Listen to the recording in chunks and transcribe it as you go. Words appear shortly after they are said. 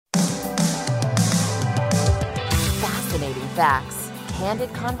facts,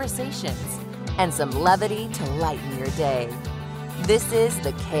 candid conversations, and some levity to lighten your day. This is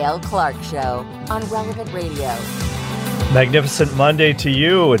the Cale Clark Show on Relevant Radio. Magnificent Monday to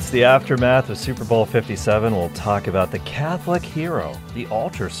you. It's the aftermath of Super Bowl 57. We'll talk about the Catholic hero, the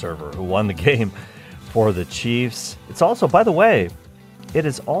altar server who won the game for the Chiefs. It's also, by the way, it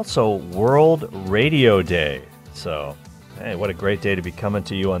is also World Radio Day. So, hey, what a great day to be coming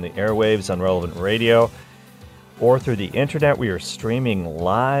to you on the airwaves on Relevant Radio or through the internet. We are streaming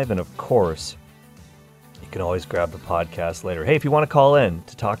live, and of course, you can always grab the podcast later. Hey, if you want to call in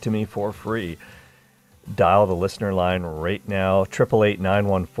to talk to me for free, dial the listener line right now,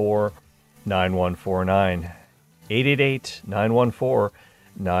 888-914-9149,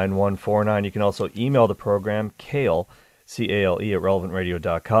 888-914-9149. You can also email the program, Cale, C-A-L-E, at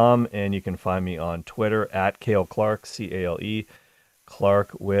relevantradio.com, and you can find me on Twitter, at Cale Clark, C-A-L-E,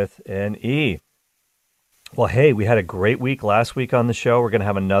 Clark with an E. Well, hey, we had a great week last week on the show. We're going to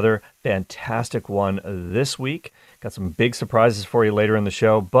have another fantastic one this week. Got some big surprises for you later in the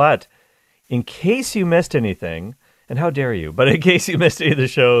show, but in case you missed anything, and how dare you, but in case you missed any of the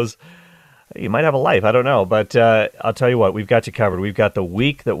shows, you might have a life, I don't know, but I'll tell you what, we've got you covered. We've got the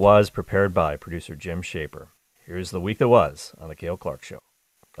week that was prepared by producer Jim Shaper. Here's the week that was on the Cale Clark Show.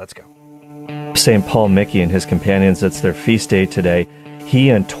 Let's go. St. Paul Mickey and his companions, it's their feast day today. He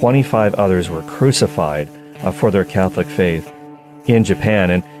and 25 others were crucified for their Catholic faith in Japan,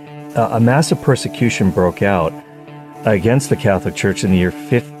 and a massive persecution broke out against the Catholic Church in the year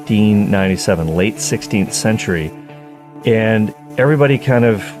 1597, late 16th century, and everybody kind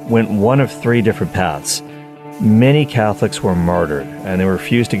of went one of three different paths. Many Catholics were martyred, and they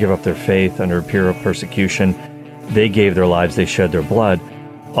refused to give up their faith under imperial persecution. They gave their lives, they shed their blood.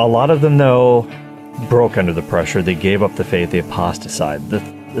 A lot of them, though, broke under the pressure. They gave up the faith, they apostatized. The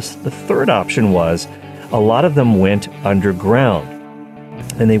third option was a lot of them went underground,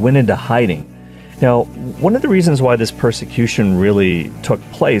 and they went into hiding. Now, one of the reasons why this persecution really took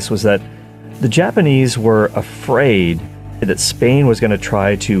place was that the Japanese were afraid that Spain was going to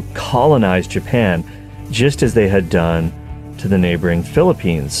try to colonize Japan, just as they had done to the neighboring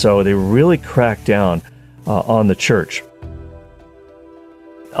Philippines. So they really cracked down on the church.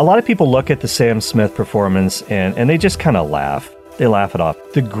 A lot of people look at the Sam Smith performance and they just kind of laugh. They laugh it off.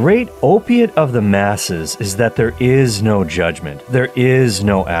 The great opiate of the masses is that there is no judgment. There is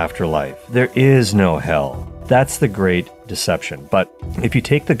no afterlife. There is no hell. That's the great deception. But if you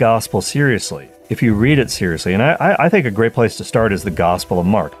take the gospel seriously, if you read it seriously, and I think a great place to start is the Gospel of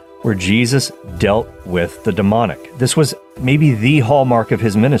Mark, where Jesus dealt with the demonic. This was maybe the hallmark of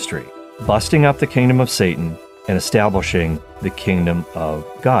his ministry, busting up the kingdom of Satan and establishing the kingdom of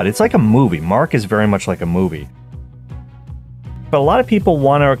God. It's like a movie. Mark is very much like a movie. But a lot of people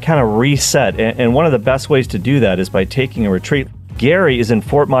want to kind of reset, and one of the best ways to do that is by taking a retreat. Gary is in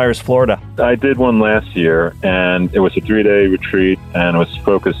Fort Myers, Florida. I did one last year, and it was a 3-day retreat, and it was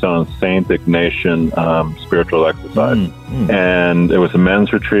focused on Saint Ignatian spiritual exercise. And it was a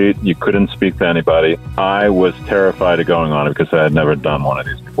men's retreat. You couldn't speak to anybody. I was terrified of going on it because I had never done one of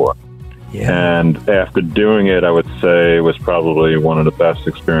these before. Yeah. And after doing it, I would say it was probably one of the best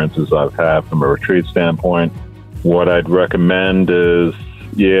experiences I've had from a retreat standpoint. What I'd recommend is,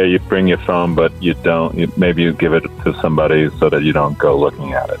 you bring your phone, but you don't. Maybe you give it to somebody so that you don't go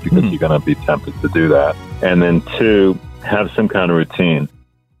looking at it, because you're going to be tempted to do that. And then 2, have some kind of routine.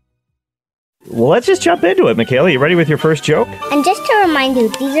 Well, let's just jump into it, Michaela. You ready with your first joke? And just to remind you,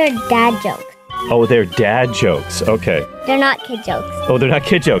 these are dad jokes. Oh, they're dad jokes. Okay. They're not kid jokes. Oh, they're not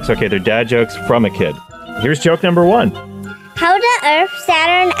kid jokes. Okay, they're dad jokes from a kid. Here's joke number 1. How do Earth,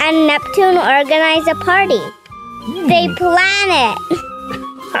 Saturn, and Neptune organize a party? They plan it.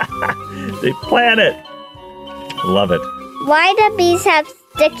 They plan it. Love it. Why do bees have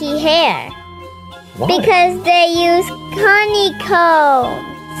sticky hair? Why? Because they use honeycombs.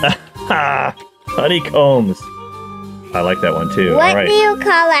 Honeycombs. I like that one too. What All right. do you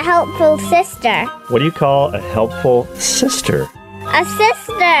call a helpful sister? What do you call a helpful sister? A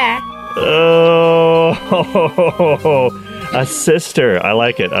sister. Oh, a sister. I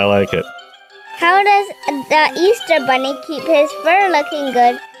like it. I like it. How does the Easter Bunny keep his fur looking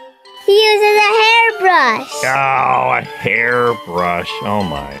good? He uses a hairbrush. Oh, a hairbrush. Oh,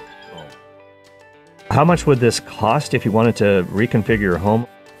 my. Oh. How much would this cost if you wanted to reconfigure your home?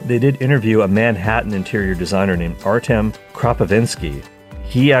 They did interview a Manhattan interior designer named Artem Kropovinsky.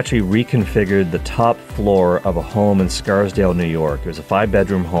 He actually reconfigured the top floor of a home in Scarsdale, New York. It was a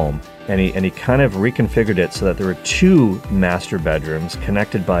 5-bedroom home, and he kind of reconfigured it so that there were 2 master bedrooms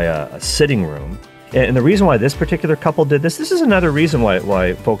connected by a sitting room. And the reason why this particular couple did this is another reason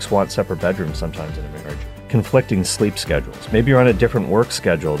why folks want separate bedrooms sometimes in a marriage. conflicting sleep schedules. Maybe you're on a different work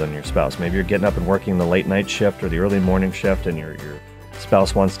schedule than your spouse. Maybe you're getting up and working the late night shift or the early morning shift, and your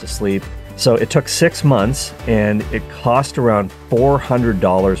spouse wants to sleep. So it took 6 months, and it cost around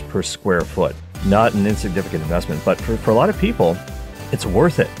 $400 per square foot. Not an insignificant investment, but for a lot of people, it's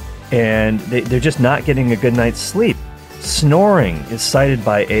worth it. And they're just not getting a good night's sleep. Snoring is cited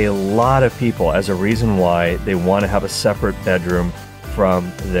by a lot of people as a reason why they want to have a separate bedroom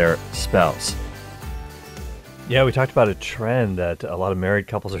from their spouse. Yeah, we talked about a trend that a lot of married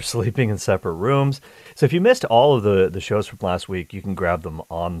couples are sleeping in separate rooms. So if you missed all of the shows from last week, you can grab them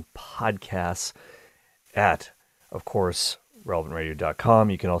on podcasts at, of course, relevantradio.com.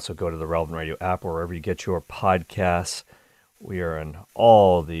 You can also go to the Relevant Radio app or wherever you get your podcasts. We are in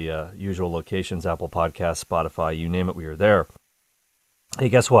all the usual locations, Apple Podcasts, Spotify, you name it, we are there. Hey,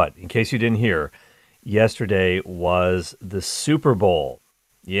 guess what? In case you didn't hear, yesterday was the Super Bowl.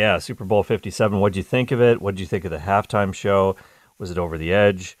 Yeah, Super Bowl 57. What'd you think of it? What'd you think of the halftime show? Was it over the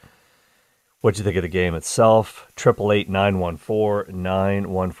edge? What'd you think of the game itself?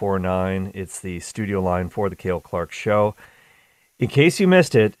 888-914-9149. It's the studio line for the Cale Clark Show. In case you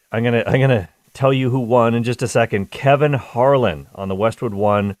missed it, I'm gonna tell you who won in just a second. Kevin Harlan on the Westwood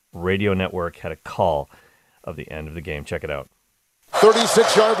One Radio Network had a call of the end of the game. Check it out.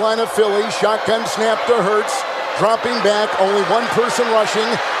 36-yard line of Philly. Shotgun snap to Hurts. Dropping back, only one person rushing.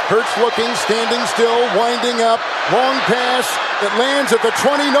 Hurts looking, standing still, winding up. Long pass. It lands at the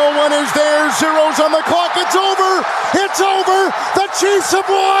 20. No one is there. Zeros on the clock. It's over. It's over. The Chiefs have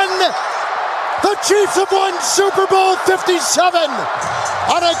won. The Chiefs have won Super Bowl 57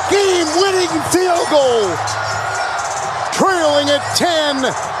 on a game-winning field goal. Trailing at 10.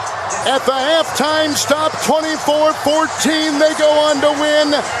 At the halftime stop, 24-14. They go on to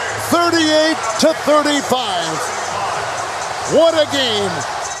win 38-35. What a game.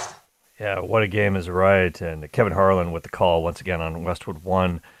 Yeah, what a game is right. And Kevin Harlan with the call once again on Westwood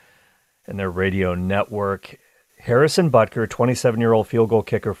One and their radio network. Harrison Butker, 27-year-old field goal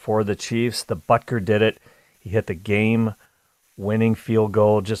kicker for the Chiefs. The Butker did it. He hit the game-winning field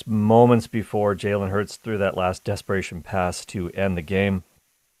goal just moments before Jalen Hurts threw that last desperation pass to end the game.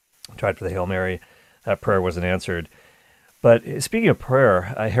 Tried for the Hail Mary. That prayer wasn't answered. But speaking of prayer,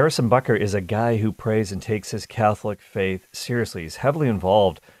 Harrison Butker is a guy who prays and takes his Catholic faith seriously. He's heavily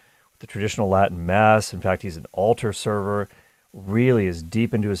involved with the traditional Latin Mass. In fact, he's an altar server, really is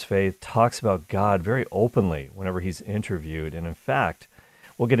deep into his faith, talks about God very openly whenever he's interviewed. And in fact,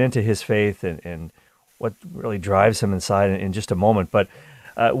 we'll get into his faith and what really drives him inside in just a moment. But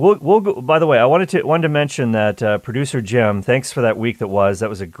we'll go. By the way, I wanted to mention that producer Jim, thanks for that week that was. That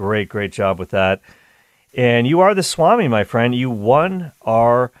was a great job with that. And you are the Swami, my friend. You won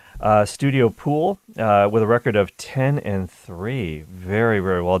our studio pool with a record of 10-3. Very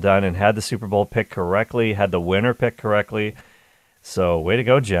well done, and had the Super Bowl pick correctly, had the winner pick correctly. So way to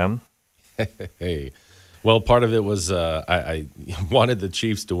go, Jim. Hey, well, part of it was I wanted the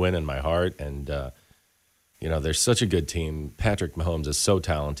Chiefs to win in my heart, and they're such a good team. Patrick Mahomes is so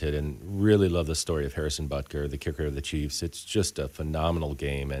talented, and really love the story of Harrison Butker, the kicker of the Chiefs. It's just a phenomenal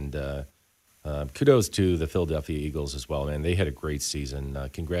game, and kudos to the Philadelphia Eagles as well, man. They had a great season.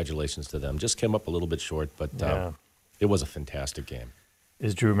 Congratulations to them. Just came up a little bit short, but it was a fantastic game.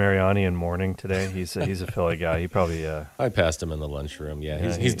 Is Drew Mariani in mourning today? He's a Philly guy. He probably. I passed him in the lunchroom.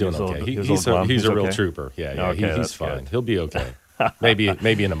 Yeah, he's doing okay. He's a okay? real trooper. Yeah, okay, he's fine. Good. He'll be okay.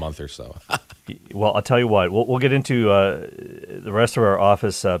 maybe in a month or so. Well, I'll tell you what. We'll get into the rest of our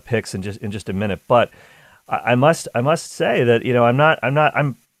office picks in just a minute. But I must say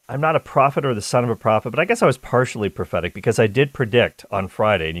that I'm not a prophet or the son of a prophet, but I guess I was partially prophetic because I did predict on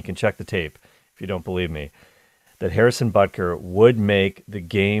Friday, and you can check the tape if you don't believe me, that Harrison Butker would make the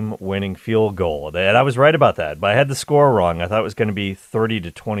game-winning field goal. And I was right about that, but I had the score wrong. I thought it was going to be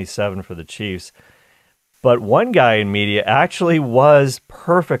 30-27 for the Chiefs. But one guy in media actually was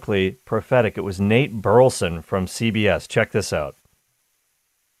perfectly prophetic. It was Nate Burleson from CBS. Check this out.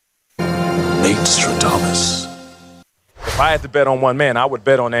 Nate Stradamus. If I had to bet on one man, I would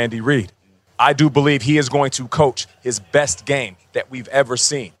bet on Andy Reid. I do believe he is going to coach his best game that we've ever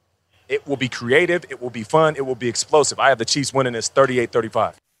seen. It will be creative, it will be fun, it will be explosive. I have the Chiefs winning this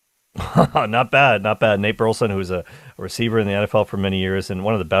 38-35. Not bad. Nate Burleson, who's a receiver in the NFL for many years and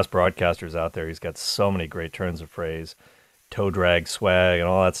one of the best broadcasters out there. He's got so many great turns of phrase, toe drag, swag, and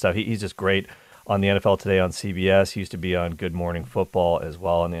all that stuff. He's just great on the NFL Today on CBS. He used to be on Good Morning Football as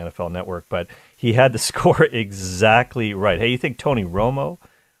well on the NFL Network, but he had the score exactly right. Hey, you think Tony Romo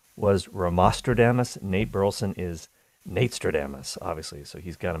was Ramostradamus? Nate Burleson is Nate Stradamus, obviously, so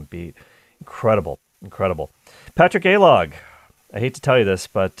he's got him beat. Incredible. Patrick Alog, I hate to tell you this,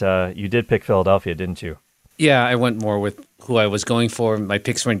 but you did pick Philadelphia, didn't you? Yeah, I went more with who I was going for. My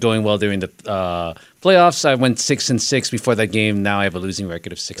picks weren't going well during the playoffs. I went 6-6 before that game. Now I have a losing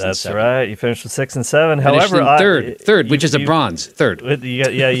record of 6-7. That's right. You finished with 6-7. Finished However, in third, which is a bronze. Third.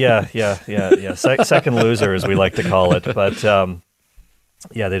 Yeah. Second loser, as we like to call it. But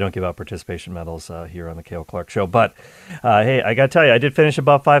they don't give out participation medals here on the Cale Clark Show. But hey, I got to tell you, I did finish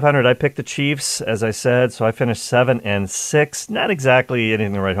above 500. I picked the Chiefs, as I said, so I finished 7-6. Not exactly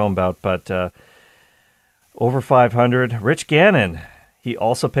anything to write home about, but over 500. Rich Gannon, he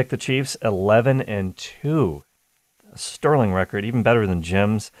also picked the Chiefs, 11-2. A sterling record, even better than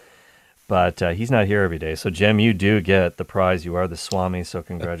Jim's. But he's not here every day. So, Jim, you do get the prize. You are the Swami, so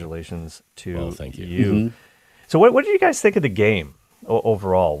congratulations to well, thank you. Mm-hmm. So what did you guys think of the game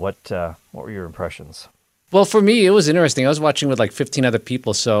overall? What were your impressions? Well, for me, it was interesting. I was watching with like 15 other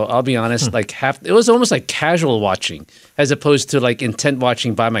people, so I'll be honest, it was almost like casual watching as opposed to like intent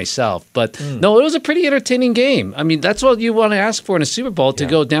watching by myself. But no, it was a pretty entertaining game. I mean, that's what you want to ask for in a Super Bowl, to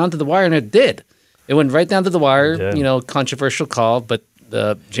go down to the wire, and it did. It went right down to the wire, controversial call, but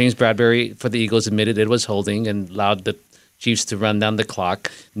James Bradbury for the Eagles admitted it was holding and allowed the Chiefs to run down the clock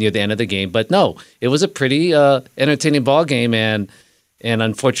near the end of the game. But no, it was a pretty entertaining ball game, and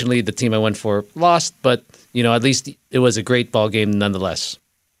unfortunately the team I went for lost, but at least it was a great ball game nonetheless.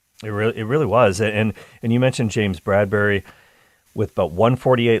 It really was. And you mentioned James Bradbury with about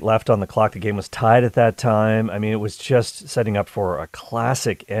 1:48 left on the clock. The game was tied at that time. I mean, it was just setting up for a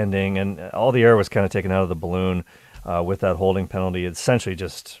classic ending, and all the air was kind of taken out of the balloon with that holding penalty. It essentially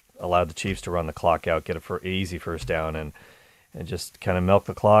just allowed the Chiefs to run the clock out, get an easy first down, and just kind of milk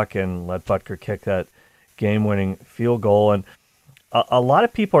the clock and let Butker kick that game-winning field goal. And a lot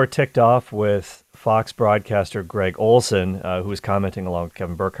of people are ticked off with Fox broadcaster Greg Olson, who was commenting along with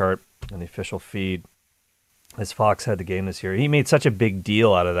Kevin Burkhardt on the official feed as Fox had the game this year. He made such a big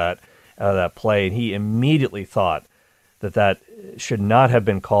deal out of that play, and he immediately thought that should not have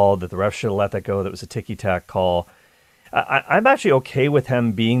been called, that the ref should have let that go, that it was a ticky-tack call. I'm actually okay with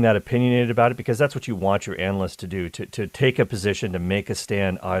him being that opinionated about it, because that's what you want your analyst to do, to take a position, to make a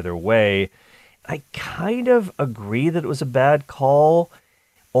stand either way. I kind of agree that it was a bad call,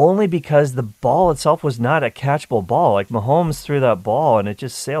 only because the ball itself was not a catchable ball. Like, Mahomes threw that ball and it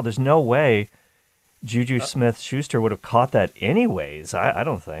just sailed. There's no way Juju Smith-Schuster would have caught that anyways. I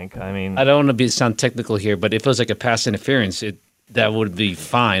don't think. I mean, I don't want to sound technical here, but if it was like a pass interference, that would be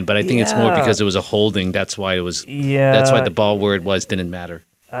fine. But I think it's more because it was a holding. That's why it was. Yeah. That's why the ball where it was didn't matter.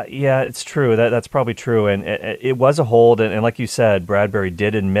 Yeah, it's true. That's probably true. And it was a hold. And like you said, Bradbury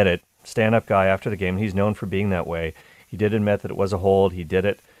did admit it. Stand-up guy after the game. He's known for being that way. He did admit that it was a hold. He did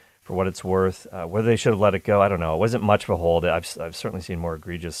it for what it's worth. Whether they should have let it go, I don't know. It wasn't much of a hold. I've certainly seen more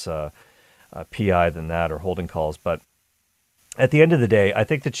egregious PI than that, or holding calls. But at the end of the day, I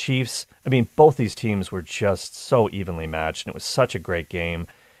think the Chiefs, both these teams were just so evenly matched, and it was such a great game.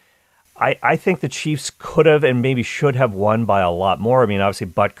 I think the Chiefs could have and maybe should have won by a lot more. Obviously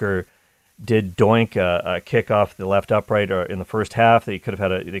Butker did doink a kick off the left upright in the first half. They could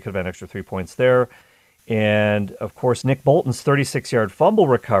have had an extra 3 points there. And, of course, Nick Bolton's 36-yard fumble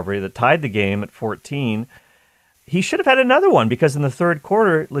recovery that tied the game at 14. He should have had another one, because in the third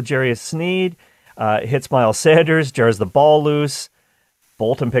quarter, L'Jarius Sneed hits Miles Sanders, jars the ball loose.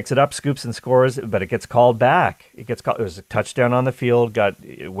 Bolton picks it up, scoops and scores, but it gets called back. It was a touchdown on the field,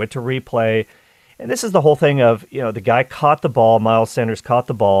 it went to replay. And this is the whole thing of, the guy caught the ball, Miles Sanders caught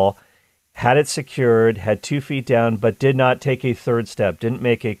the ball, had it secured, had 2 feet down, but did not take a third step, didn't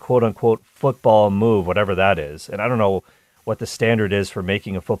make a quote-unquote football move, whatever that is. And I don't know what the standard is for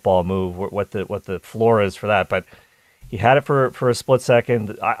making a football move, what the floor is for that, but he had it for a split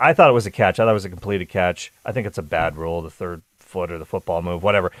second. I thought it was a catch. I thought it was a completed catch. I think it's a bad rule, the third foot or the football move,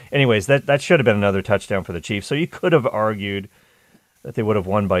 whatever. Anyways, that should have been another touchdown for the Chiefs. So you could have argued that they would have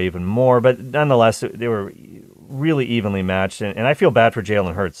won by even more, but nonetheless, they were really evenly matched. And I feel bad for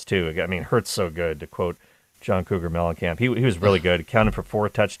Jalen Hurts, too. Hurts so good, to quote John Cougar Mellencamp. He was really good. He counted for 4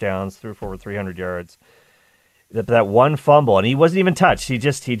 touchdowns, threw for over 300 yards. That one fumble, and he wasn't even touched. He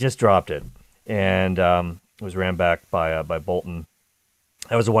just dropped it, and was ran back by Bolton.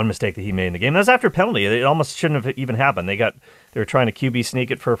 That was the one mistake that he made in the game. That was after a penalty. It almost shouldn't have even happened. They were trying to QB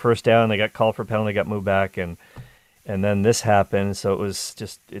sneak it for a first down. They got called for a penalty, got moved back, and then this happened. So it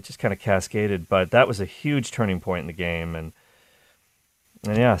just kind of cascaded. But that was a huge turning point in the game, and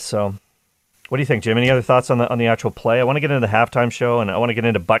yeah. So, what do you think, Jim? Any other thoughts on the actual play? I want to get into the halftime show, and I want to get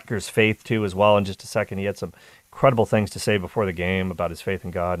into Butker's faith too as well in just a second. He had some incredible things to say before the game about his faith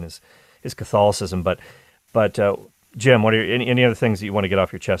in God and his Catholicism. But Jim, what are any other things that you want to get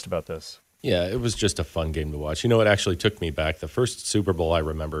off your chest about this? Yeah, it was just a fun game to watch. You know, it actually took me back. The first Super Bowl I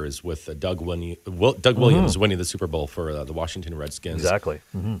remember is with Doug Williams winning the Super Bowl for the Washington Redskins. Exactly.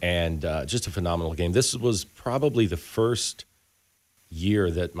 And just a phenomenal game. This was probably the first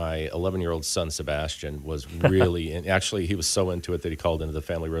year that my 11-year-old son, Sebastian, was really, and actually he was so into it that he called into the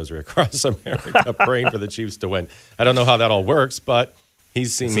Family Rosary across America praying for the Chiefs to win. I don't know how that all works, but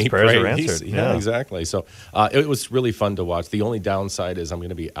he's seen me pray. Yeah, exactly. So it was really fun to watch. The only downside is I'm going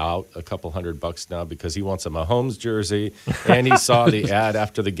to be out a couple $100 now because he wants a Mahomes jersey, and he saw the ad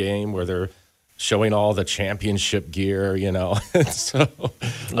after the game where they're showing all the championship gear, you know. So,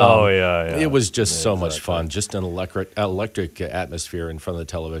 it was just so much fun. Just an electric atmosphere in front of the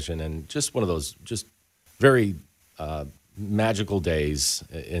television, and just one of those just very magical days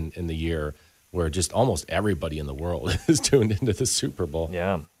in the year where just almost everybody in the world is tuned into the Super Bowl.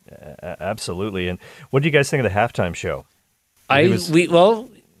 Yeah, absolutely. And what do you guys think of the halftime show?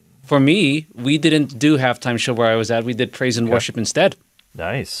 For me, we didn't do halftime show where I was at. We did praise and worship instead.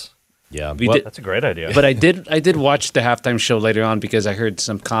 Nice. Yeah, that's a great idea. But I did watch the halftime show later on because I heard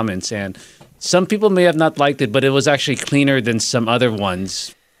some comments, and some people may have not liked it, but it was actually cleaner than some other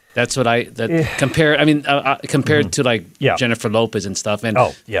ones. That's what compared to like Jennifer Lopez and stuff, and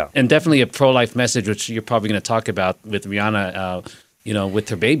and definitely a pro-life message, which you're probably going to talk about with Rihanna, with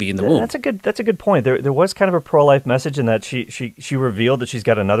her baby in the womb. That's a good point. There was kind of a pro-life message in that she revealed that she's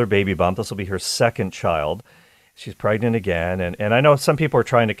got another baby bump. This will be her second child. She's pregnant again, and I know some people are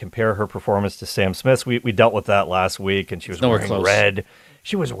trying to compare her performance to Sam Smith's. We dealt with that last week, and she was wearing red.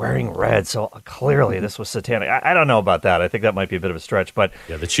 She was wearing red, so clearly this was satanic. I don't know about that. I think that might be a bit of a stretch, but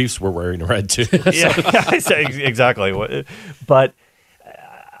yeah, the Chiefs were wearing red too. Exactly. But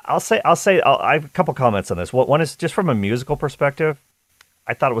I have a couple comments on this. One is just from a musical perspective.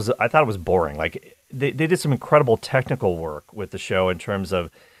 I thought it was boring. Like they did some incredible technical work with the show in terms of,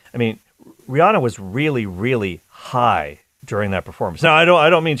 Rihanna was really, really high during that performance. Now, I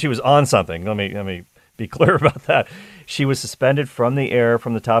don't mean she was on something. Let me be clear about that. She was suspended from the air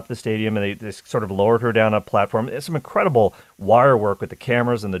from the top of the stadium, and they sort of lowered her down a platform. It's some incredible wire work with the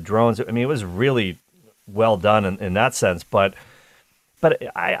cameras and the drones. It was really well done in that sense. But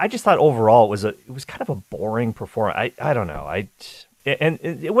I just thought overall it was kind of a boring performance. I don't know. And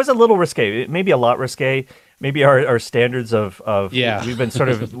it was a little risque, maybe a lot risque. Maybe our standards of we've been sort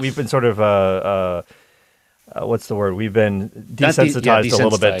of what's the word? We've been desensitized a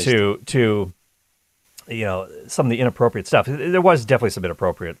little bit to some of the inappropriate stuff. There was definitely some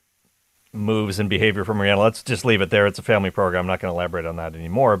inappropriate moves and behavior from Rihanna. Let's just leave it there. It's a family program. I'm not going to elaborate on that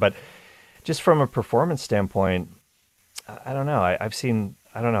anymore. But just from a performance standpoint, I don't know. I just didn't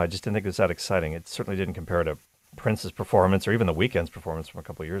think it was that exciting. It certainly didn't compare to Prince's performance or even the Weeknd's performance from a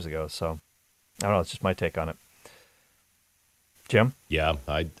couple of years ago. So I don't know. It's just my take on it. Jim? Yeah,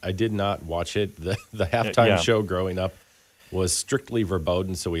 I did not watch it. The halftime show growing up was strictly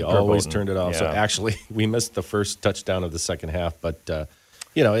verboten, so we always turned it off. Yeah. So actually, we missed the first touchdown of the second half. But,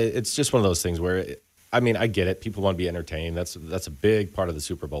 it's just one of those things where, I get it. People want to be entertained. That's a big part of the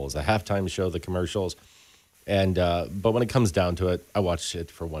Super Bowl is the halftime show, the commercials. And but when it comes down to it, I watch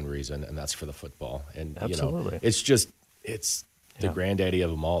it for one reason, and that's for the football. And, absolutely. It's the granddaddy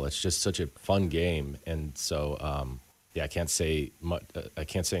of them all. It's just such a fun game. And so, I can't say much. I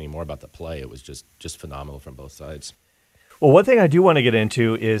can't say any more about the play. It was just phenomenal from both sides. Well, one thing I do want to get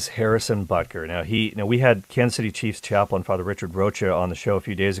into is Harrison Butker. Now, we had Kansas City Chiefs chaplain Father Richard Rocha on the show a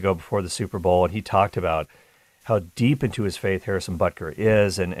few days ago before the Super Bowl, and he talked about how deep into his faith Harrison Butker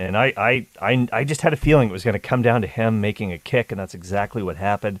is, and I just had a feeling it was going to come down to him making a kick, and that's exactly what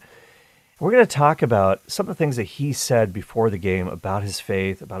happened. We're going to talk about some of the things that he said before the game about his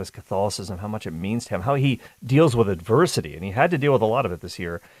faith, about his Catholicism, how much it means to him, how he deals with adversity, and he had to deal with a lot of it this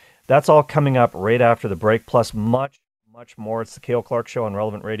year. That's all coming up right after the break, plus much more. It's the Cale Clark Show on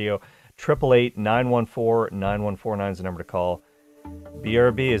Relevant Radio. 888-914-9149 is the number to call.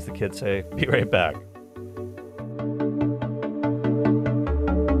 BRB, as the kids say. Be right back.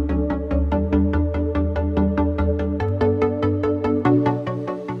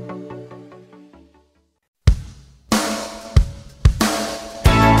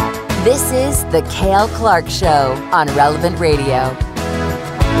 This is the Cale Clark Show on Relevant Radio.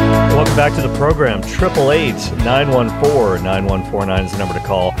 Welcome back to the program. 888-914-9149 is the number to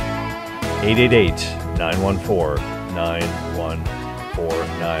call.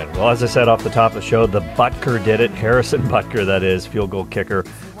 888-914-9149. Well, as I said off the top of the show, the Butker did it. Harrison Butker, that is, field goal kicker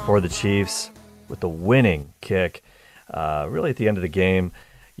for the Chiefs with the winning kick really at the end of the game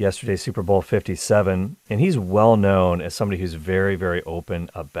yesterday, Super Bowl 57. And he's well known as somebody who's very, very open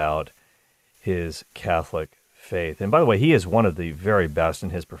about his Catholic faith. And by the way, he is one of the very best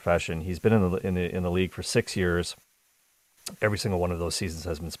in his profession. He's been in the league for 6 years. Every single one of those seasons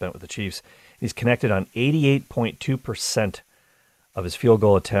has been spent with the Chiefs. He's connected on 88.2% of his field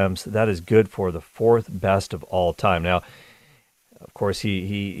goal attempts. That is good for the fourth best of all time. Now, of course,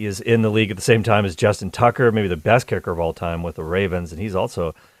 he is in the league at the same time as Justin Tucker, maybe the best kicker of all time with the Ravens, and he's also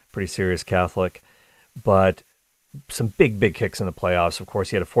a pretty serious Catholic. But some big kicks in the playoffs. Of course,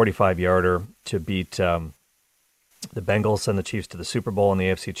 he had a 45-yarder to beat the Bengals, send the Chiefs to the Super Bowl in the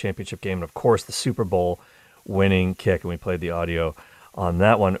AFC Championship game, and of course, the Super Bowl winning kick, and we played the audio on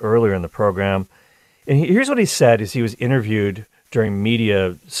that one earlier in the program. And here's what he said as he was interviewed during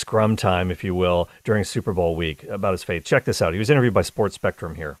media scrum time, if you will, during Super Bowl week about his faith. Check this out. He was interviewed by Sports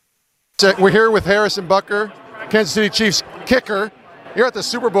Spectrum here. We're here with Harrison Butker, Kansas City Chiefs kicker. You're at the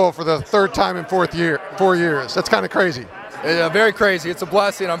Super Bowl for the third time in 4 years. That's kind of crazy. Yeah, very crazy. It's a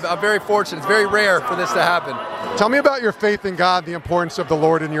blessing. I'm very fortunate. It's very rare for this to happen. Tell me about your faith in God, the importance of the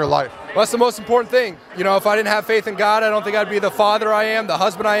Lord in your life. Well, that's the most important thing. You know, if I didn't have faith in God, I don't think I'd be the father I am, the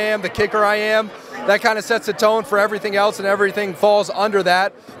husband I am, the kicker I am. That kind of sets the tone for everything else, and everything falls under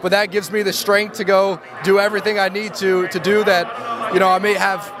that. But that gives me the strength to go do everything I need to do that, you know, I may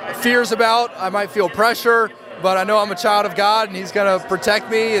have fears about. I might feel pressure, but I know I'm a child of God, and He's going to protect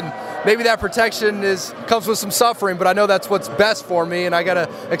me. And maybe that protection comes with some suffering, but I know that's what's best for me, and I got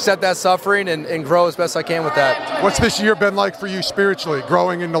to accept that suffering and grow as best I can with that. What's this year been like for you spiritually,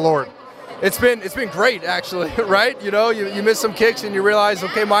 growing in the Lord? It's been great, actually, right? You know, you miss some kicks and you realize,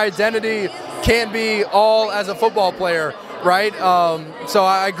 okay, my identity can't be all as a football player, right? So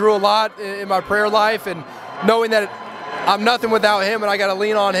I grew a lot in my prayer life, and knowing that I'm nothing without Him, and I got to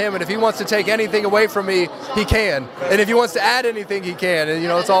lean on Him. And if He wants to take anything away from me, He can. And if He wants to add anything, He can. And, you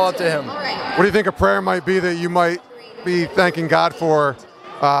know, it's all up to Him. What do you think a prayer might be that you might be thanking God for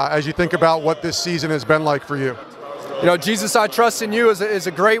as you think about what this season has been like for you? You know, Jesus, I trust in you is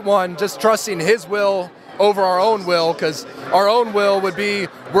a great one. Just trusting His will over our own will, because our own will would be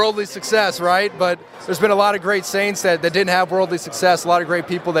worldly success, right? But there's been a lot of great saints that didn't have worldly success, a lot of great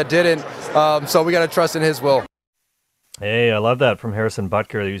people that didn't. So we got to trust in His will. Hey, I love that from Harrison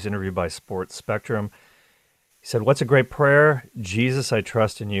Butker. He was interviewed by Sports Spectrum. He said, "What's a great prayer? Jesus, I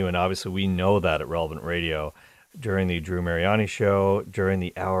trust in you." And obviously we know that at Relevant Radio. During the Drew Mariani Show, during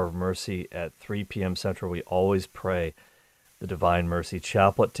the Hour of Mercy at 3 p.m. Central, we always pray the Divine Mercy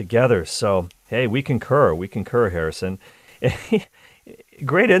Chaplet together. So, hey, we concur, Harrison.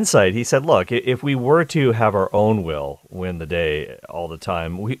 Great insight. He said, look, if we were to have our own will win the day all the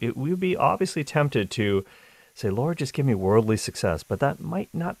time, we would be obviously tempted to say, Lord, just give me worldly success. But that might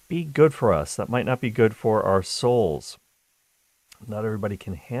not be good for us. That might not be good for our souls. Not everybody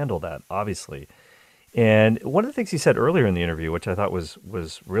can handle that, obviously. And one of the things he said earlier in the interview, which I thought was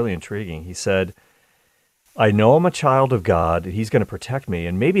really intriguing, he said, I know I'm a child of God. He's going to protect me.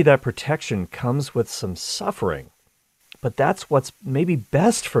 And maybe that protection comes with some suffering. But that's what's maybe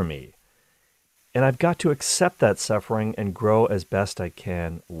best for me. And I've got to accept that suffering and grow as best I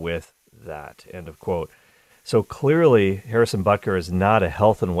can with that. End of quote. So clearly, Harrison Butker is not a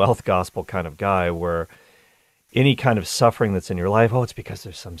health and wealth gospel kind of guy where any kind of suffering that's in your life, it's because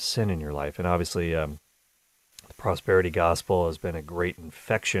there's some sin in your life. And obviously, the prosperity gospel has been a great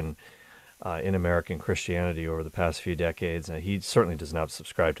infection in American Christianity over the past few decades. And he certainly does not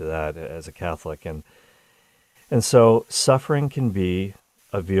subscribe to that as a Catholic. And so suffering can be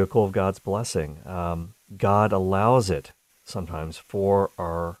a vehicle of God's blessing. God allows it sometimes for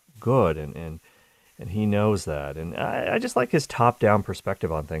our good, and He knows that. And I just like his top-down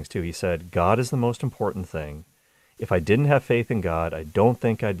perspective on things, too. He said, God is the most important thing. If I didn't have faith in God, I don't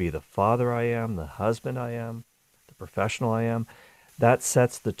think I'd be the father I am, the husband I am, the professional I am. That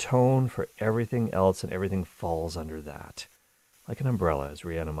sets the tone for everything else, and everything falls under that. Like an umbrella, as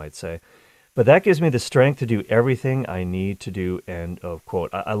Rihanna might say. But that gives me the strength to do everything I need to do, end of quote.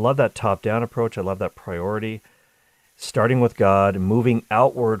 I love that top-down approach. I love that priority. Starting with God, moving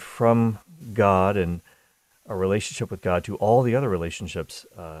outward from God and a relationship with God to all the other relationships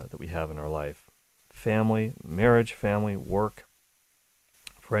that we have in our life. Family, marriage, family, work,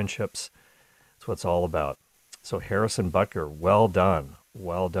 friendships. That's what it's all about. So Harrison Butker, well done,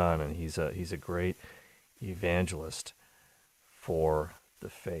 and he's a great evangelist for the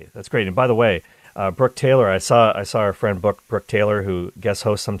faith. That's great. And by the way, Brooke Taylor, I saw our friend Brooke Taylor, who guest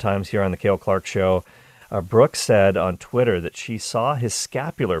hosts sometimes here on the Cale Clark Show. Brooke said on Twitter that she saw his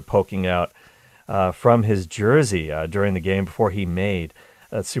scapular poking out from his jersey during the game before he made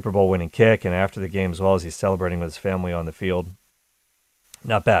that Super Bowl winning kick, and after the game as well, as he's celebrating with his family on the field.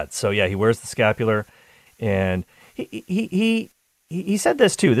 Not bad. So yeah, he wears the scapular, and he he said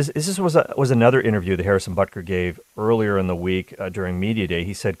this too. This was another interview that Harrison Butker gave earlier in the week during Media Day.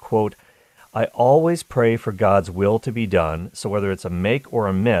 He said, quote, I always pray for God's will to be done, so whether it's a make or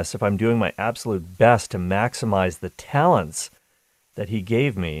a miss, if I'm doing my absolute best to maximize the talents that he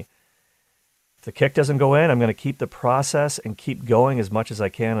gave me, if the kick doesn't go in, I'm going to keep the process and keep going as much as I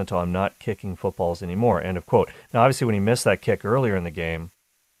can until I'm not kicking footballs anymore, end of quote. Now, obviously, when he missed that kick earlier in the game,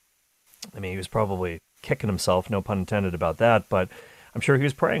 I mean, he was probably kicking himself, no pun intended about that, but I'm sure he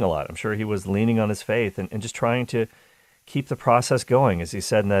was praying a lot. I'm sure he was leaning on his faith and just trying to keep the process going, as he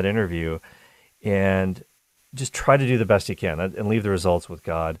said in that interview, and just try to do the best he can and leave the results with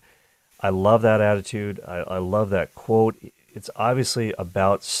God. I love that attitude. I love that quote. It's obviously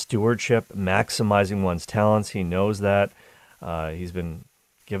about stewardship, maximizing one's talents. He knows that. He's been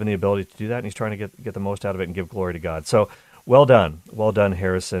given the ability to do that, and he's trying to get the most out of it and give glory to God. So well done,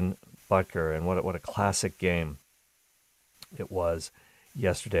 Harrison Butker, and what a classic game it was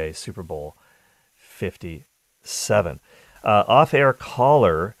yesterday, Super Bowl 57. Off-air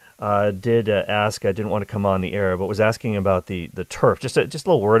caller did ask, I didn't want to come on the air, but was asking about the turf. Just a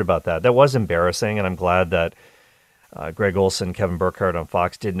little word about that. That was embarrassing, and I'm glad that Greg Olson, Kevin Burkhardt on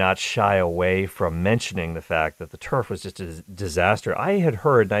Fox did not shy away from mentioning the fact that the turf was just a disaster. I had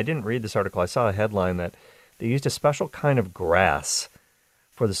heard, and I didn't read this article, I saw a headline that they used a special kind of grass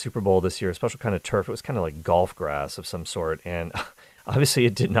for the Super Bowl this year, a special kind of turf. It was kind of like golf grass of some sort, and obviously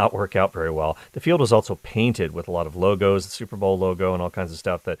it did not work out very well. The field was also painted with a lot of logos, the Super Bowl logo and all kinds of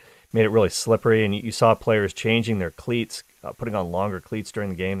stuff that made it really slippery, and you saw players changing their cleats, putting on longer cleats during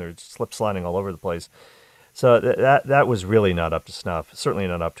the game. They were slip-sliding all over the place. So that was really not up to snuff, certainly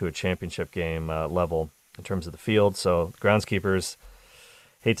not up to a championship game level in terms of the field. So groundskeepers,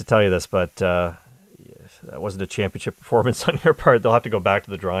 hate to tell you this, but that wasn't a championship performance on your part. They'll have to go back to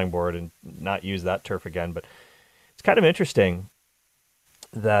the drawing board and not use that turf again. But it's kind of interesting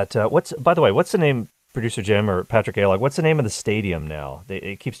that by the way, what's the name, producer Jim or Patrick Alog? What's the name of the stadium now?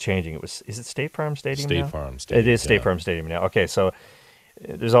 It keeps changing. Is it State Farm Stadium now? State Farm Stadium. It is State Farm Stadium now. Okay, so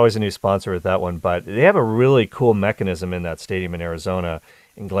there's always a new sponsor with that one, but they have a really cool mechanism in that stadium in Arizona,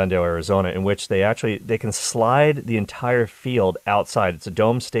 in Glendale, Arizona, in which they can slide the entire field outside. It's a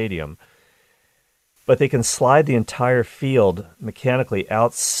dome stadium, but they can slide the entire field mechanically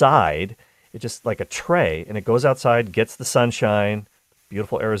outside. It's just like a tray, and it goes outside, gets the sunshine,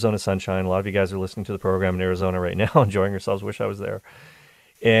 beautiful Arizona sunshine. A lot of you guys are listening to the program in Arizona right now, enjoying yourselves. Wish I was there.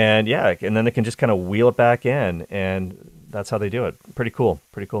 And yeah, and then they can just kind of wheel it back in, and that's how they do it. Pretty cool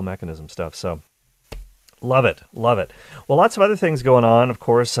mechanism stuff. So love it. Well, lots of other things going on, of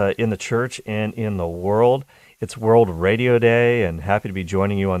course, in the church and in the world. It's World Radio Day, and happy to be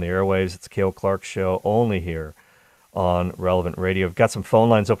joining you on the airwaves. It's Cale Clark Show, only here on Relevant Radio. We've got some phone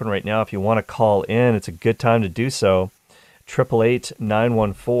lines open right now. If you want to call in, it's a good time to do so.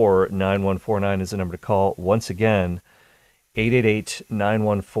 888-914-9149 is the number to call. Once again,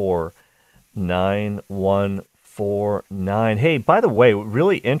 888-914-9149. Hey, by the way,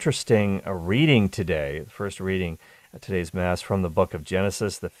 really interesting reading today, the first reading at today's Mass from the book of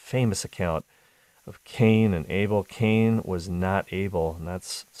Genesis, the famous account of Cain and Abel. Cain was not Abel, and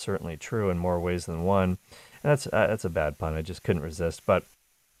that's certainly true in more ways than one. And that's a bad pun. I just couldn't resist. But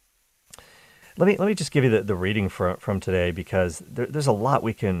let me just give you the reading from today, because there's a lot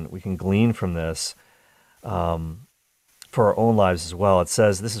we can glean from this for our own lives as well. It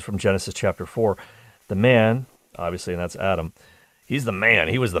says, this is from Genesis chapter 4. The man, obviously, and that's Adam, he's the man.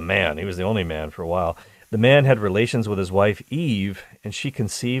 He was the man. He was the only man for a while. The man had relations with his wife Eve, and she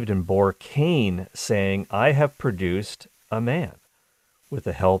conceived and bore Cain, saying, I have produced a man with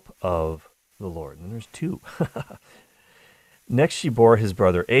the help of the Lord. And there's two. Next she bore his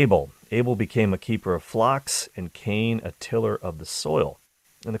brother Abel. Abel became a keeper of flocks, and Cain a tiller of the soil.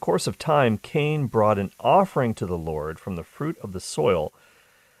 In the course of time, Cain brought an offering to the Lord from the fruit of the soil,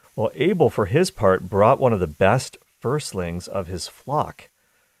 while Abel, for his part, brought one of the best firstlings of his flock.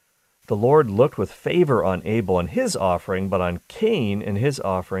 The Lord looked with favor on Abel and his offering, but on Cain and his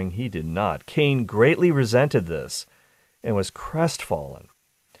offering he did not. Cain greatly resented this and was crestfallen.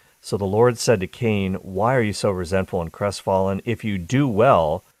 So the Lord said to Cain, why are you so resentful and crestfallen? If you do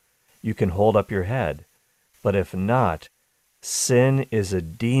well, you can hold up your head. But if not, sin is a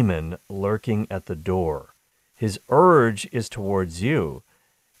demon lurking at the door. His urge is towards you,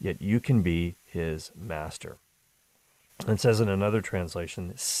 yet you can be his master. And it says in another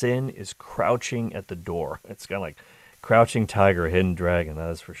translation, sin is crouching at the door. It's kind of like crouching tiger, hidden dragon, that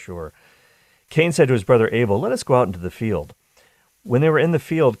is for sure. Cain said to his brother Abel, let us go out into the field. When they were in the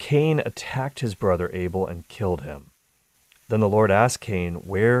field, Cain attacked his brother Abel and killed him. Then the Lord asked Cain,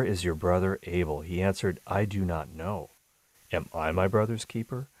 where is your brother Abel? He answered, I do not know. Am I my brother's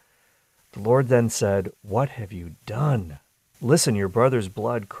keeper? The Lord then said, What have you done? Listen, your brother's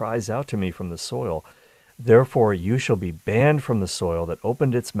blood cries out to me from the soil. Therefore you shall be banned from the soil that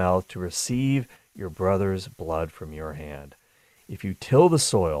opened its mouth to receive your brother's blood from your hand. If you till the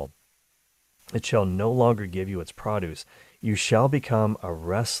soil, it shall no longer give you its produce. You shall become a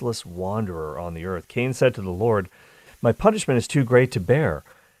restless wanderer on the earth. Cain said to the Lord, My punishment is too great to bear,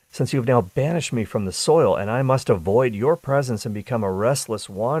 since you have now banished me from the soil, and I must avoid your presence and become a restless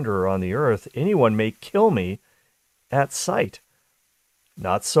wanderer on the earth. Anyone may kill me at sight.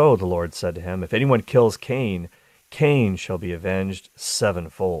 Not so, the Lord said to him. If anyone kills Cain, Cain shall be avenged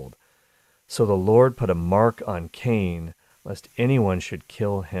sevenfold. So the Lord put a mark on Cain, lest anyone should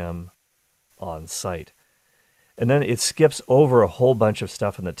kill him on sight. And then it skips over a whole bunch of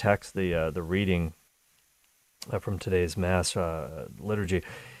stuff in the text, the reading from today's Mass liturgy.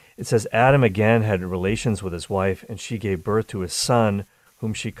 It says, Adam again had relations with his wife, and she gave birth to a son,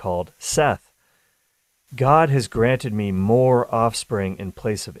 whom she called Seth. God has granted me more offspring in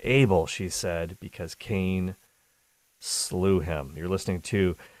place of Abel, she said, because Cain slew him. You're listening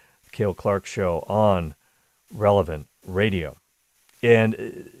to the Cale Clark Show on Relevant Radio.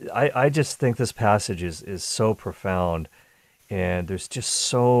 And I just think this passage is so profound, and there's just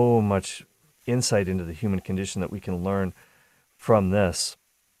so much insight into the human condition that we can learn from this.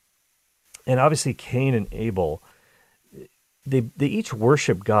 And obviously Cain and Abel, they each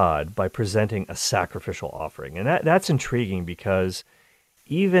worship God by presenting a sacrificial offering. And that's intriguing because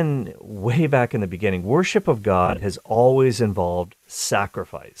even way back in the beginning, worship of God has always involved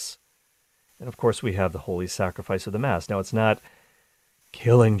sacrifice. And of course we have the holy sacrifice of the Mass. Now it's not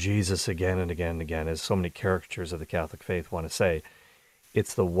killing Jesus again and again and again, as so many caricatures of the Catholic faith want to say.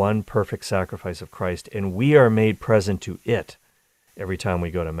 It's the one perfect sacrifice of Christ, and we are made present to it every time we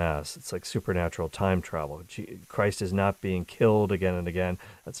go to Mass. It's like supernatural time travel. Christ is not being killed again and again.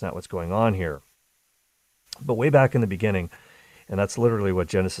 That's not what's going on here. But way back in the beginning, and that's literally what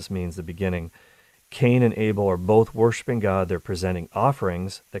Genesis means, the beginning, Cain and Abel are both worshiping God. They're presenting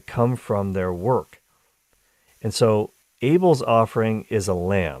offerings that come from their work. And so Abel's offering is a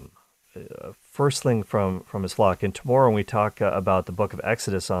lamb, firstling from his flock. And tomorrow when we talk about the book of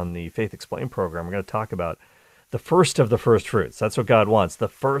Exodus on the Faith Explained program, we're going to talk about the first of the first fruits. That's what God wants, the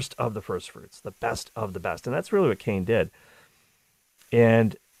first of the first fruits, the best of the best. And that's really what Cain did.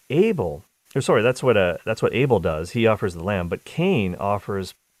 And that's what Abel does. He offers the lamb, but Cain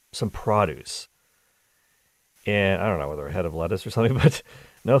offers some produce. And I don't know whether a head of lettuce or something, but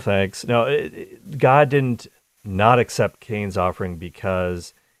no thanks. No, God didn't not accept Cain's offering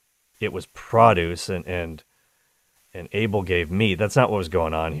because it was produce and Abel gave meat. That's not what was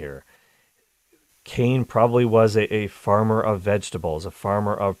going on here. Cain probably was a farmer of vegetables, a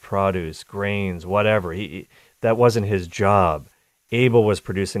farmer of produce, grains, whatever. That wasn't his job. Abel was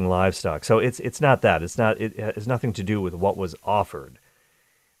producing livestock. So it's not that. It has nothing to do with what was offered.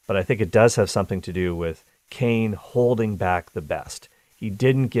 But I think it does have something to do with Cain holding back the best. He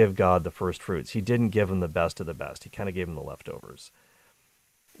didn't give God the first fruits. He didn't give him the best of the best. He kind of gave him the leftovers.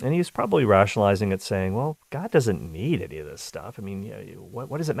 And he's probably rationalizing it, saying, well, God doesn't need any of this stuff. I mean,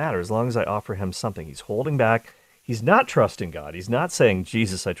 what does it matter as long as I offer him something? He's holding back. He's not trusting God. He's not saying,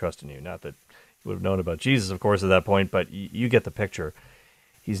 Jesus, I trust in you. Not that you would have known about Jesus, of course, at that point, but you get the picture.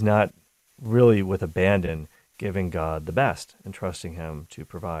 He's not really with abandon giving God the best and trusting him to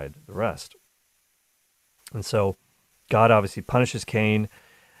provide the rest. And so God obviously punishes Cain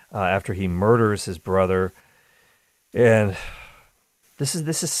after he murders his brother. And this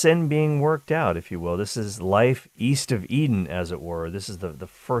is sin being worked out, if you will. This is life east of Eden, as it were. This is the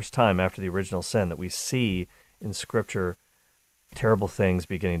first time after the original sin that we see in Scripture terrible things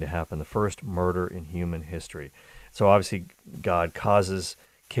beginning to happen, the first murder in human history. So obviously God causes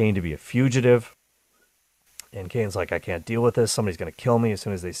Cain to be a fugitive, and Cain's like, I can't deal with this. Somebody's going to kill me as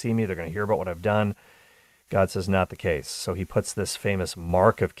soon as they see me. They're going to hear about what I've done. God says, not the case. So he puts this famous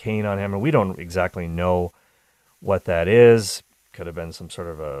mark of Cain on him, and we don't exactly know what that is. Could have been some sort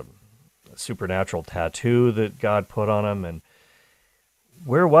of a supernatural tattoo that God put on him. And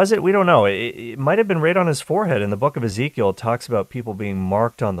where was it? We don't know. It might have been right on his forehead. In the book of Ezekiel, it talks about people being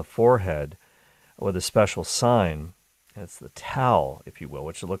marked on the forehead with a special sign. It's the tau, if you will,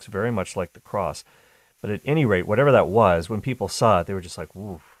 which looks very much like the cross. But at any rate, whatever that was, when people saw it, they were just like,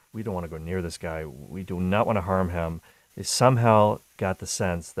 ooh, we don't want to go near this guy. We do not want to harm him. They somehow got the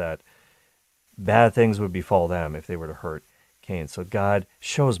sense that bad things would befall them if they were to hurt Cain. So God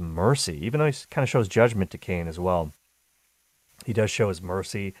shows mercy, even though he kind of shows judgment to Cain as well. He does show his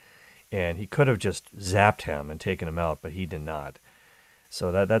mercy, and he could have just zapped him and taken him out, but he did not.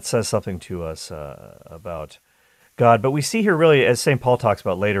 So that says something to us about God. But we see here really, as St. Paul talks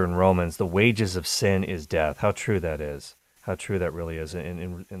about later in Romans, the wages of sin is death. How true that is. How true that really is.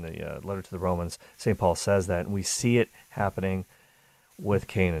 In the letter to the Romans, St. Paul says that, and we see it happening with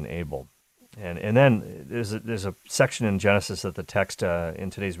Cain and Abel. And then there's a section in Genesis that the text in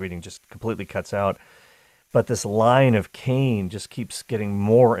today's reading just completely cuts out. But this line of Cain just keeps getting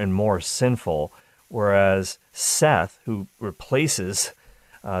more and more sinful, whereas Seth, who replaces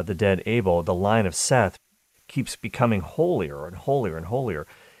the dead Abel, the line of Seth keeps becoming holier and holier and holier.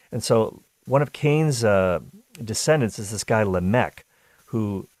 And so one of Cain's descendants is this guy Lamech,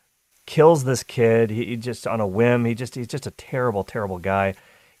 who kills this kid. He just on a whim. He's just a terrible, terrible guy.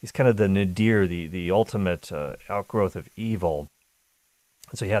 He's kind of the nadir, the ultimate outgrowth of evil.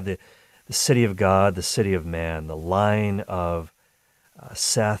 And so you have the city of God, the city of man, the line of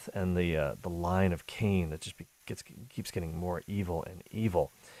Seth, and the line of Cain that just keeps getting more evil and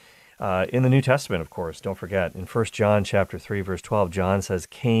evil. In the New Testament, of course, don't forget, in 1 John chapter 3, verse 12, John says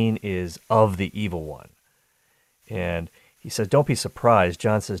Cain is of the evil one. And he says, don't be surprised.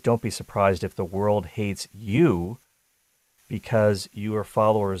 John says, don't be surprised if the world hates you because you are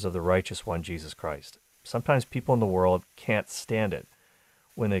followers of the righteous one, Jesus Christ. Sometimes people in the world can't stand it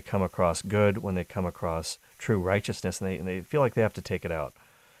when they come across good, when they come across true righteousness, and they feel like they have to take it out.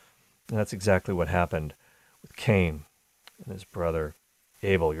 And that's exactly what happened with Cain and his brother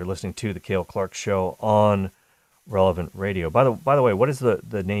Abel. You're listening to the Cale Clark Show on Relevant Radio. By the way, what does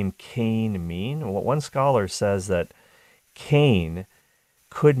the name Cain mean? Well, one scholar says that Cain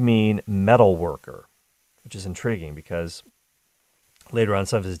could mean metal worker, which is intriguing because later on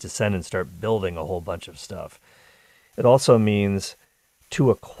some of his descendants start building a whole bunch of stuff. It also means to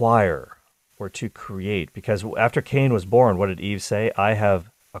acquire or to create, because after Cain was born, what did Eve say? I have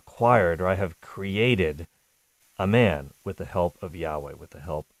acquired, or I have created a man with the help of Yahweh, with the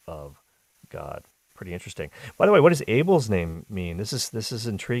help of God. Pretty interesting. By the way, what does Abel's name mean? This is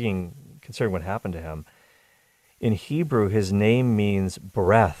intriguing considering what happened to him. In Hebrew, his name means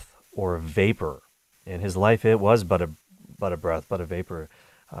breath or vapor. In his life, it was but a breath, but a vapor.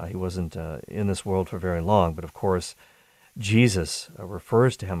 He wasn't in this world for very long, but of course, Jesus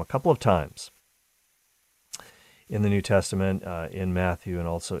refers to him a couple of times in the New Testament, in Matthew and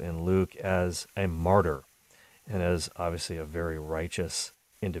also in Luke, as a martyr and as obviously a very righteous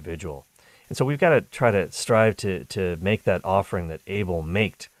individual. And so we've got to try to strive to make that offering that Abel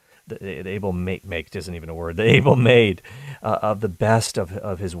made. Abel make isn't even a word. That Abel made of the best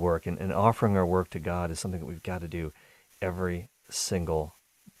of his work, and offering our work to God is something that we've got to do every single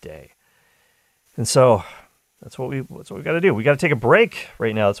day. And so that's what we've got to do. We got to take a break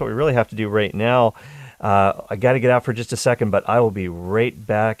right now. That's what we really have to do right now. I got to get out for just a second, but I will be right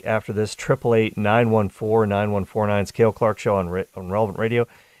back after this. 888-914-9149. It's Cale Clark Show on Relevant Radio,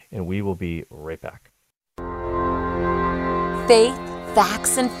 and we will be right back. Faith,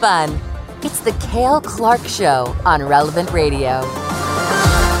 facts, and fun. It's the Cale Clark Show on Relevant Radio.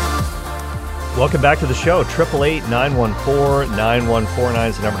 Welcome back to the show. 888-914-9149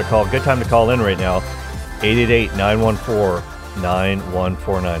 is the number to call. Good time to call in right now.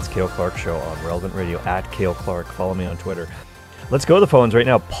 888-914-9149. It's Cale Clark Show on Relevant Radio, at Cale Clark. Follow me on Twitter. Let's go to the phones right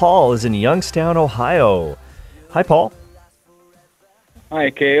now. Paul is in Youngstown, Ohio. Hi, Paul. Hi,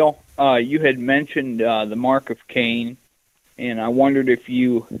 Cale. You had mentioned the mark of Cain, and I wondered if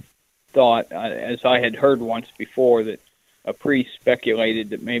you thought, as I had heard once before, that a priest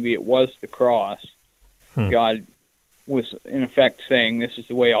speculated that maybe it was the cross. God was, in effect, saying, this is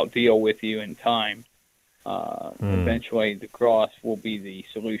the way I'll deal with you in time. Eventually, the cross will be the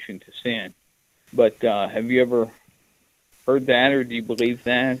solution to sin. But have you ever heard that, or do you believe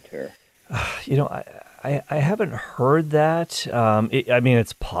that? Or I haven't heard that. I mean,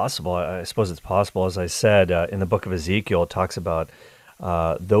 it's possible. I suppose it's possible. As I said, in the book of Ezekiel, it talks about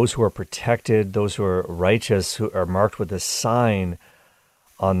those who are protected, those who are righteous, who are marked with this sign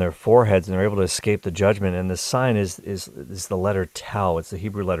on their foreheads, and they're able to escape the judgment. And the sign is the letter Tau. It's the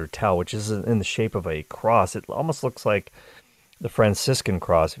Hebrew letter Tau, which is in the shape of a cross. It almost looks like the Franciscan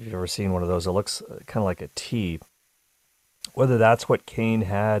cross, if you've ever seen one of those. It looks kind of like a T. Whether that's what Cain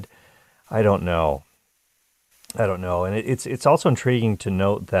had, I don't know. And it's also intriguing to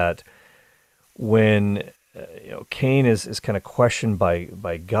note that when Cain is kind of questioned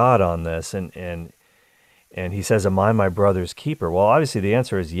by God on this, and he says, am I my brother's keeper? Well, obviously the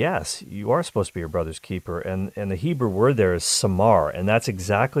answer is yes, you are supposed to be your brother's keeper. And the Hebrew word there is samar, and that's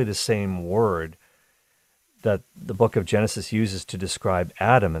exactly the same word that the book of Genesis uses to describe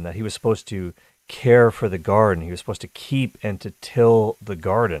Adam, and that he was supposed to care for the garden. He was supposed to keep and to till the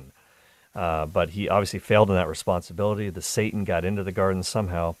garden. But he obviously failed in that responsibility. The Satan got into the garden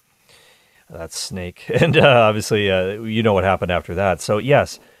somehow. that snake. And obviously, you know what happened after that. So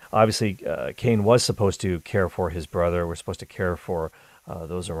yes, obviously, Cain was supposed to care for his brother. We're supposed to care for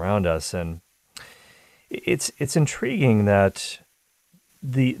those around us. And it's intriguing that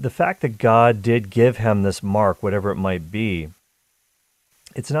the fact that God did give him this mark, whatever it might be,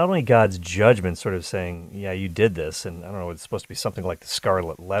 it's not only God's judgment sort of saying, yeah, you did this, and I don't know, it's supposed to be something like the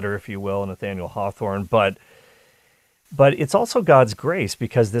Scarlet Letter, if you will, Nathaniel Hawthorne, but it's also God's grace,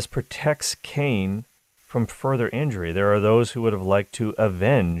 because this protects Cain from further injury. There are those who would have liked to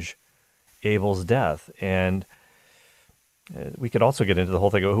avenge Abel's death, and we could also get into the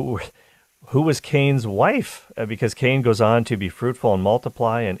whole thing of who was Cain's wife, because Cain goes on to be fruitful and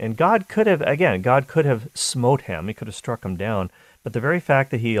multiply, and God could have smote him, he could have struck him down, but the very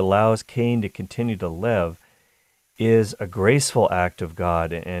fact that he allows Cain to continue to live is a graceful act of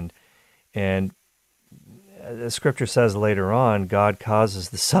God, and the scripture says later on, God causes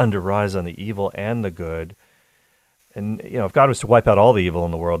the sun to rise on the evil and the good. And, if God was to wipe out all the evil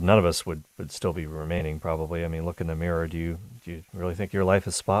in the world, none of us would still be remaining, probably. I mean, look in the mirror. Do you really think your life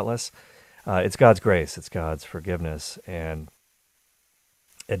is spotless? It's God's grace. It's God's forgiveness. And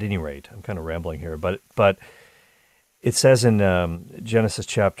at any rate, I'm kind of rambling here, but it says in Genesis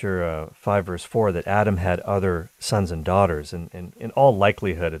chapter 5, verse 4, that Adam had other sons and daughters. And in all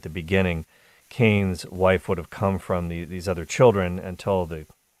likelihood, at the beginning, Cain's wife would have come from these other children until the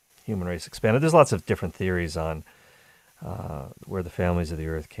human race expanded. There's lots of different theories on where the families of the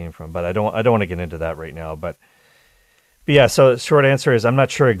earth came from, but I don't want to get into that right now. But yeah, so the short answer is I'm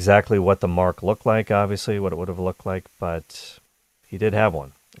not sure exactly what the mark looked like, obviously, what it would have looked like, but he did have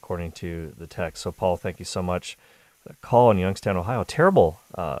one, according to the text. So, Paul, thank you so much for that call in Youngstown, Ohio. Terrible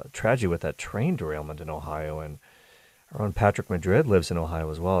tragedy with that train derailment in Ohio, and our own Patrick Madrid lives in Ohio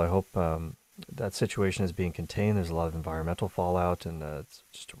as well. I hope that situation is being contained. There's a lot of environmental fallout, and it's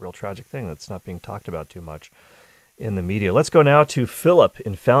just a real tragic thing that's not being talked about too much in the media. Let's go now to Philip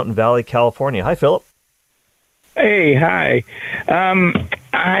in Fountain Valley, California. Hi, Philip. Hey, hi.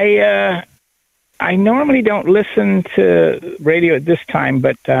 I normally don't listen to radio at this time,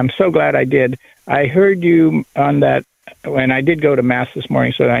 but I'm so glad I did. I heard you on that when I did go to Mass this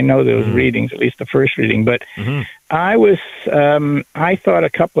morning, so I know those readings, at least the first reading. But I thought a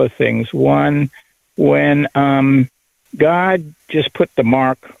couple of things. One, when God just put the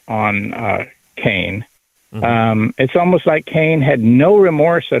mark on Cain, it's almost like Cain had no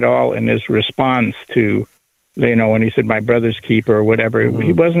remorse at all in his response to, when he said, my brother's keeper or whatever.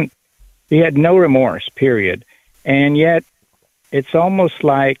 He had no remorse, period. And yet, it's almost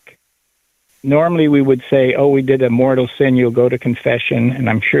like normally we would say, oh, we did a mortal sin, you'll go to confession. And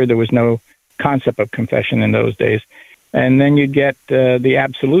I'm sure there was no concept of confession in those days. And then you'd get the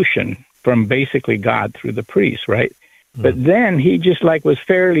absolution from basically God through the priest, right? But then he just was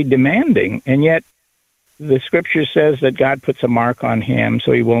fairly demanding. And yet the scripture says that God puts a mark on him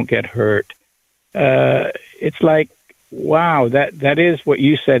so he won't get hurt. It's like, wow, that is what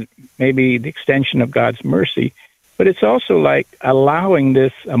you said, maybe the extension of God's mercy. But it's also like allowing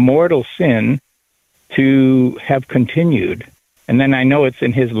this mortal sin to have continued. And then I know it's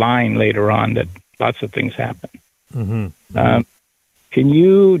in his line later on that lots of things happen. Do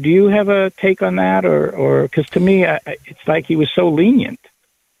you have a take on that? Or because to me, it's like he was so lenient.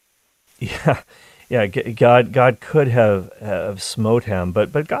 Yeah, God could have smote him,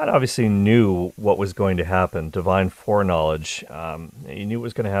 but God obviously knew what was going to happen, divine foreknowledge. He knew what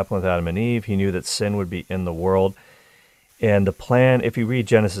was going to happen with Adam and Eve. He knew that sin would be in the world. And the plan, if you read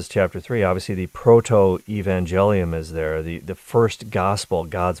Genesis chapter 3, obviously the proto-evangelium is there, the first gospel,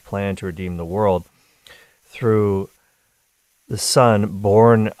 God's plan to redeem the world through the Son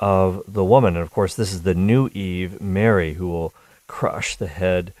born of the woman. And of course, this is the new Eve, Mary, who will crush the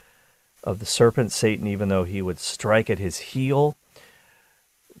head of the serpent, Satan. Even though he would strike at his heel,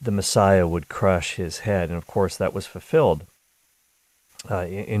 the Messiah would crush his head. And of course, that was fulfilled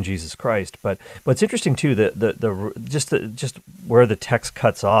in Jesus Christ. But it's interesting too that just where the text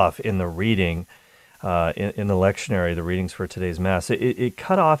cuts off in the reading in the lectionary, the readings for today's Mass, it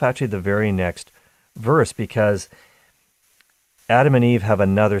cut off actually the very next verse, because Adam and Eve have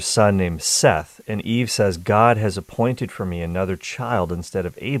another son named Seth, and Eve says, God has appointed for me another child instead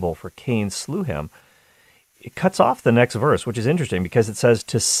of Abel, for Cain slew him. It cuts off the next verse, which is interesting because it says,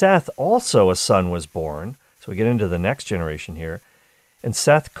 to Seth also a son was born. So we get into the next generation here. And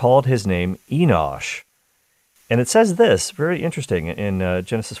Seth called his name Enosh. And it says this, very interesting, in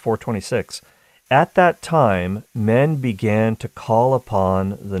Genesis 4:26. At that time, men began to call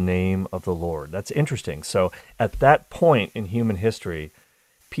upon the name of the Lord. That's interesting. So at that point in human history,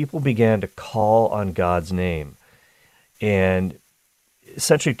 people began to call on God's name. And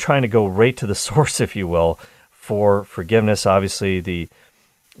essentially trying to go right to the source, if you will, for forgiveness. Obviously, the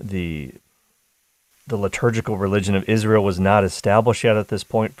liturgical religion of Israel was not established yet at this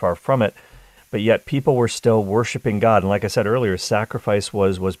point, far from it, but yet people were still worshiping God. And like I said earlier, sacrifice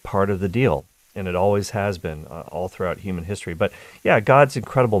was part of the deal, and it always has been all throughout human history. But yeah, God's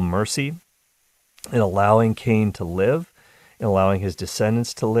incredible mercy in allowing Cain to live, in allowing his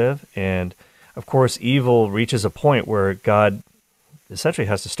descendants to live. And of course, evil reaches a point where God essentially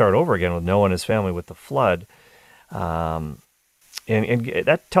has to start over again with Noah and his family with the flood. And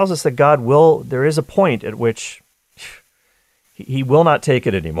that tells us that God there is a point at which he will not take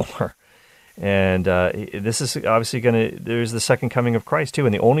it anymore. And this is obviously there's the second coming of Christ too.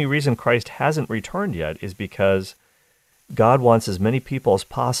 And the only reason Christ hasn't returned yet is because God wants as many people as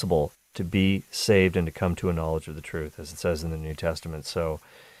possible to be saved and to come to a knowledge of the truth, as it says in the New Testament. So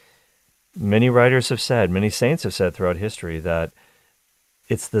many writers have said, many saints have said throughout history that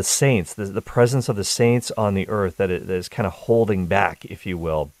it's the saints, the presence of the saints on the earth that is kind of holding back, if you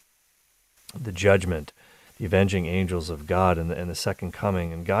will, the judgment, the avenging angels of God and the second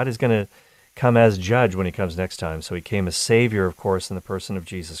coming. And God is going to come as judge when he comes next time. So he came as Savior, of course, in the person of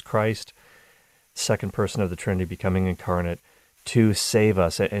Jesus Christ, second person of the Trinity becoming incarnate to save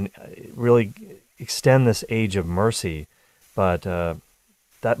us and really extend this age of mercy. But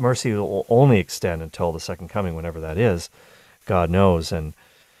that mercy will only extend until the second coming, whenever that is. God knows.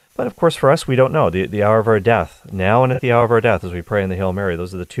 But of course, for us, we don't know. The hour of our death, now and at the hour of our death, as we pray in the Hail Mary,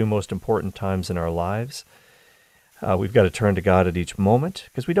 those are the two most important times in our lives. We've got to turn to God at each moment,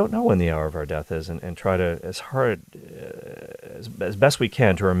 because we don't know when the hour of our death is, and try to, as best we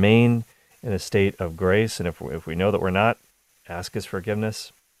can, to remain in a state of grace. And if we know that we're not, ask his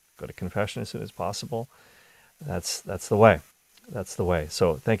forgiveness, go to confession as soon as possible. That's the way. That's the way.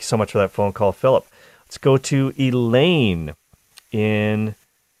 So thank you so much for that phone call, Philip. Let's go to Elaine in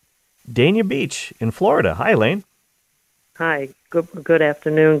Dania Beach in Florida. Hi, Elaine. Hi. Good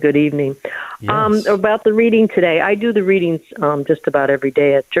afternoon. Good evening. Yes. About the reading today, I do the readings just about every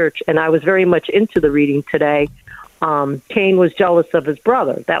day at church, and I was very much into the reading today. Cain was jealous of his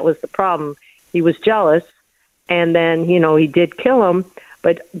brother. That was the problem. He was jealous, and then, he did kill him,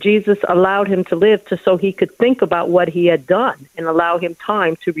 but Jesus allowed him to live so he could think about what he had done and allow him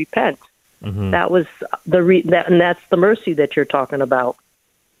time to repent. Mm-hmm. That was and that's the mercy that you're talking about.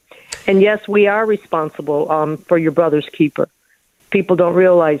 And yes, we are responsible for your brother's keeper. People don't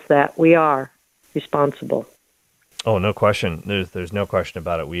realize that we are responsible. Oh, no question. There's no question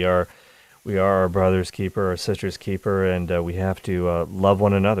about it. We are our brother's keeper, our sister's keeper, and we have to love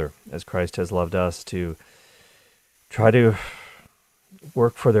one another as Christ has loved us, to try to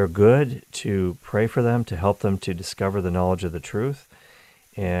work for their good, to pray for them, to help them to discover the knowledge of the truth.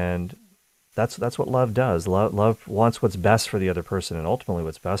 And that's what love does. Love wants what's best for the other person, and ultimately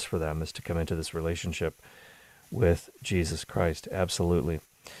what's best for them is to come into this relationship with Jesus Christ. Absolutely.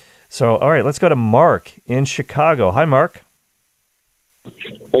 So, all right, let's go to Mark in Chicago. Hi, Mark.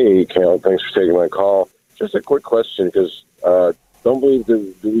 Hey, Cale. Thanks for taking my call. Just a quick question, because don't believe,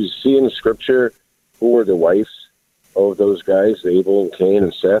 do we see in the Scripture who were the wives of those guys, Abel and Cain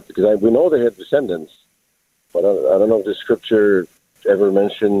and Seth? Because we know they had descendants, but I don't know if the Scripture ever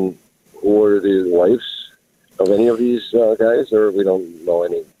mentioned who were the wives of any of these guys, or we don't know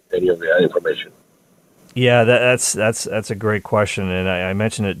any of that information. Yeah, that's a great question, and I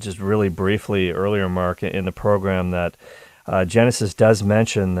mentioned it just really briefly earlier, Mark, in the program, that Genesis does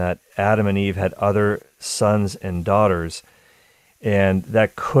mention that Adam and Eve had other sons and daughters, and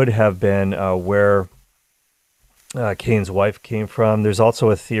that could have been where Cain's wife came from. There's also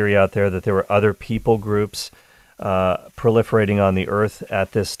a theory out there that there were other people groups proliferating on the earth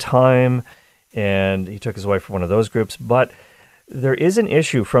at this time, and he took his wife from one of those groups. But there is an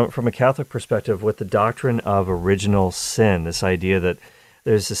issue from a Catholic perspective with the doctrine of original sin, this idea that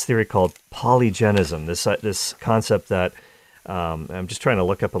there's this theory called polygenism, this concept that, I'm just trying to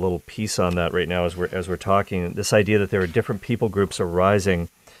look up a little piece on that right now as we're talking, this idea that there are different people groups arising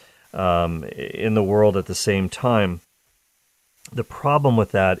in the world at the same time. The problem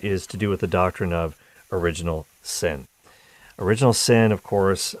with that is to do with the doctrine of original sin. Original sin, of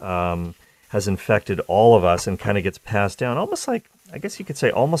course, has infected all of us and kind of gets passed down, almost like, I guess you could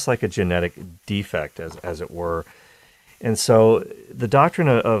say, almost like a genetic defect, as it were. And so the doctrine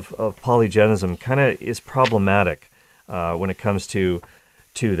of polygenism kind of is problematic when it comes to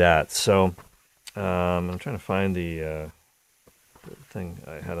that. So I'm trying to find the thing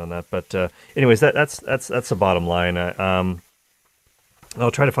I had on that, but anyways, that's the bottom line.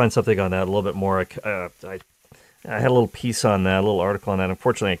 I'll try to find something on that a little bit more. I had a little piece on that, a little article on that.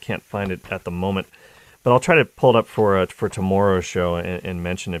 Unfortunately, I can't find it at the moment. But I'll try to pull it up for tomorrow's show and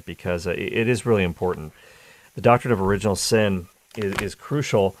mention it because it is really important. The doctrine of original sin is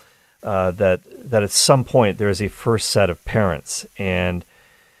crucial. That at some point there is a first set of parents, and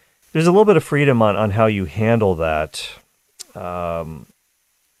there's a little bit of freedom on how you handle that.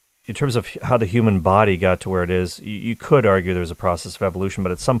 In terms of how the human body got to where it is, you could argue there's a process of evolution,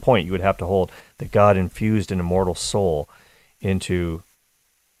 but at some point you would have to hold that God infused an immortal soul into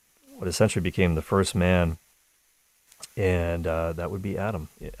what essentially became the first man, and that would be Adam,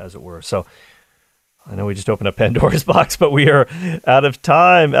 as it were. So I know we just opened up Pandora's box, but we are out of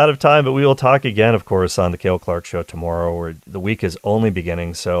time, but we will talk again, of course, on the Cale Clark Show tomorrow, where the week is only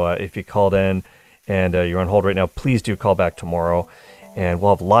beginning. So if you called in and you're on hold right now, please do call back tomorrow. And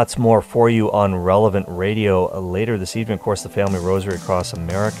we'll have lots more for you on Relevant Radio later this evening. Of course, the Family Rosary Across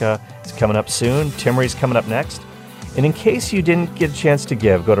America is coming up soon. Timmery's coming up next. And in case you didn't get a chance to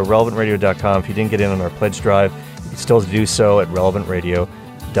give, go to relevantradio.com. If you didn't get in on our pledge drive, you can still do so at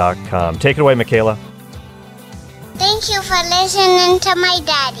relevantradio.com. Take it away, Michaela. Thank you for listening to my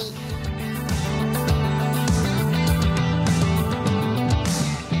daddy.